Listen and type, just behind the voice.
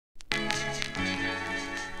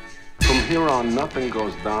here on, nothing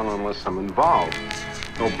goes down unless I'm involved.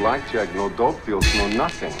 No blackjack, no dope deals, no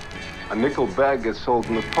nothing. A nickel bag gets sold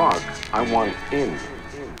in the park. I want in.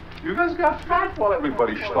 You guys got fat while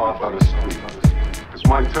everybody starved on the street. It's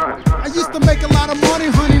my turn. I used to make a lot of money,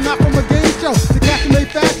 honey, not from a game show. The cash made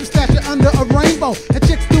fashion, stash it under a rainbow. And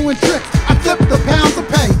chicks doing tricks, I flip the pounds of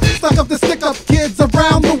pay. Stuck up the stick up kids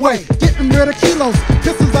around the way. Getting rid of kilos,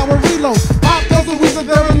 pistols I will reload. Pop those a weasel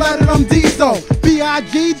there and let it on Diesel.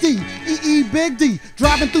 B-I-G-D, E-E Big D.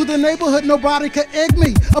 Driving through the neighborhood, nobody can egg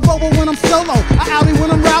me. A Volvo when I'm solo, a Audi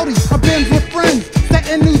when I'm rowdy. A Benz with friends,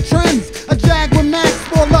 setting new trends. A Jag with Max,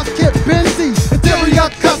 for luck kit Benzie. Interior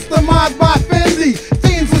customized by Fendi.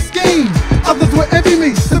 Fiends with scheme, others would envy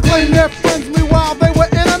me. To blame their friends me while they were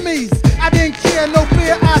enemies. I didn't care, no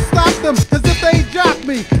fear, I stopped them. Cause if they dropped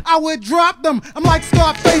me, I would drop them. I'm like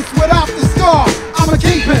Scarface without the scar. I'm a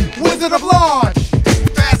kingpin, wizard of large.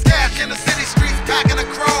 Fast cash in the city streets, packing a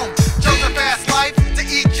chrome. Chose a fast life to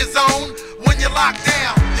each his own. When you're locked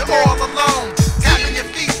down, you're all alone. Tapping your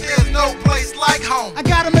feet, there's no place like home. I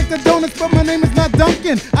gotta make the donuts, but my name is not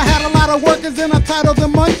Duncan. I had a lot of workers and I titled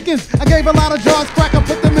them Munchkins. I gave a lot of jars crack, I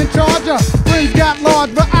put them in charge of. Friends got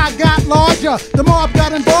large, but I got larger. The mob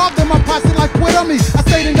got involved and my posse like quit on me. I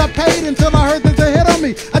stayed and got paid until I heard that they hit on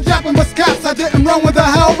me. I dropped them with cops, I didn't run with a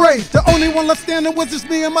hell rage. The only one left standing was just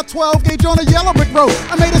me and my 12 gauge on a yellow brick road.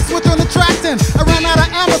 I made a switch on the track 10. I ran out of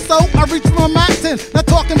ammo, so I reached my Mac 10. Not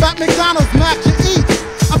talking about McDonald's, Mac you eat.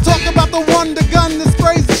 I'm talking about the one, the gun that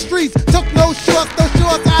sprays the streets. Took no shorts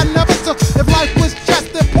I never took. If life was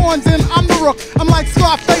chest that pawns in, I'm the rook. I'm like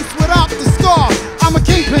Scarface without the scar. I'm a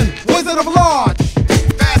kingpin, wizard of large.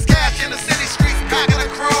 Fast cash in the city streets, packing a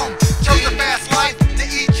chrome. Chose a fast life to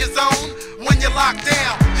each his own. When you're locked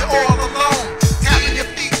down, you're all alone. Tapping your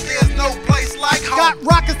feet, there's no place like home. Got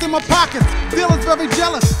rockets in my pockets, dealers very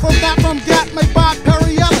jealous. From that from Gat, made by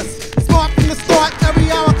Perry Ellis. Smart from the start,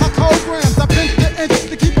 every hour clock holograms. I pinch the inch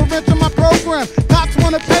to keep a wrench on my program. Cops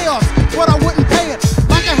wanna pay off, but I wouldn't pay it.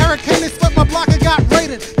 Like a hurricane, they swept my block, I got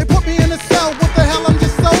raided. They put me in a cell, what the hell, I'm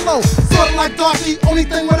just solo. Sorta like Darcy, only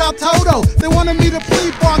thing without Toto. They wanted me to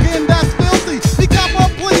plead bargain, that's filthy. He got my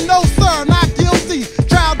plea, no sir, not guilty.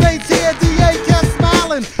 Trial dates here, DA kept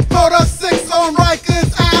smiling. Photo 6 on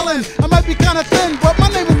Rikers Island. I might be kinda thin, but my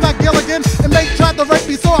name is not Gilligan. And mate tried to rape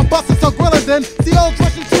me, so I busted so grilling then. The old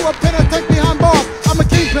rushing to a pen and take behind bars. I'm a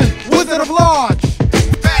kingpin, wizard of large.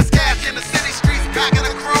 Fast cash in the city streets, packing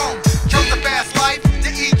a chrome. Chose a fast life to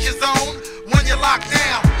each his own. When you're locked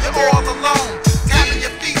down, you're all alone. Tapping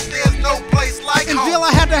your feet, there's no place like In home. jail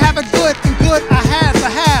I had to have it good, and good I had to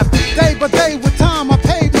have. Day by day with time I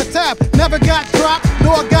paid my tab. Never got dropped,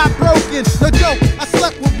 nor got broken. No joke, I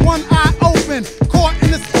slept with one eye open. Caught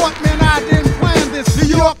in the sport, man, I didn't plan this.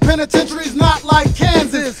 New York penitentiary's not like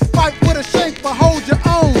Kansas. Fight with a shank, but hold your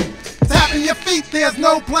own. Tapping your feet, there's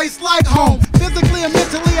no place like home. Physically and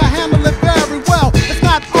mentally I handle it very well. It's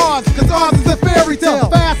not ours, cause ours is a fairy tale.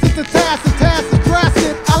 Fast is the task is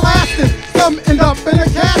drastic. I lasted, some end up in a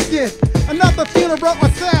casket. Another funeral, a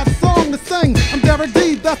sad song to sing. I'm Derrick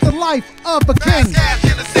D, that's the life of a king. Fast cash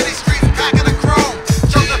in the city streets, packing a chrome.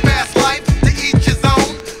 Chose a fast life to each his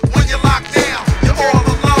own. When you're locked down, you're all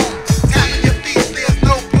alone. Tapping your feet, there's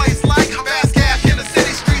no place like home. Fast cash in the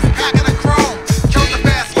city streets, packing a chrome. Chose a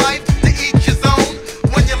fast life to each his own.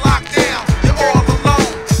 When you're locked down, you're all alone.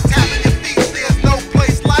 Tapping your feet, there's no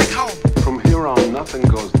place like home. From here on, nothing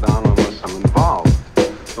goes down unless I'm involved.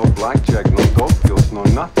 No blackjack, no dope deals, no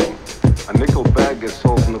nothing. A nickel bag gets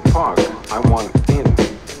sold in the park. I want in.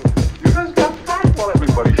 You guys got fat while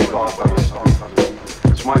everybody starved on the street.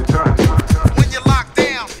 It's my turn. When you're locked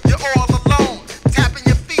down, you're all alone. Tapping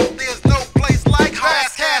your feet, there's no place like home.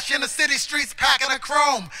 Fast cash in the city streets, packing a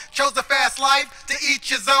chrome. Chose a fast life to each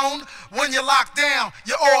his own. When you're locked down,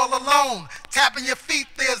 you're all alone. Tapping your feet,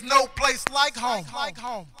 there's no place like home.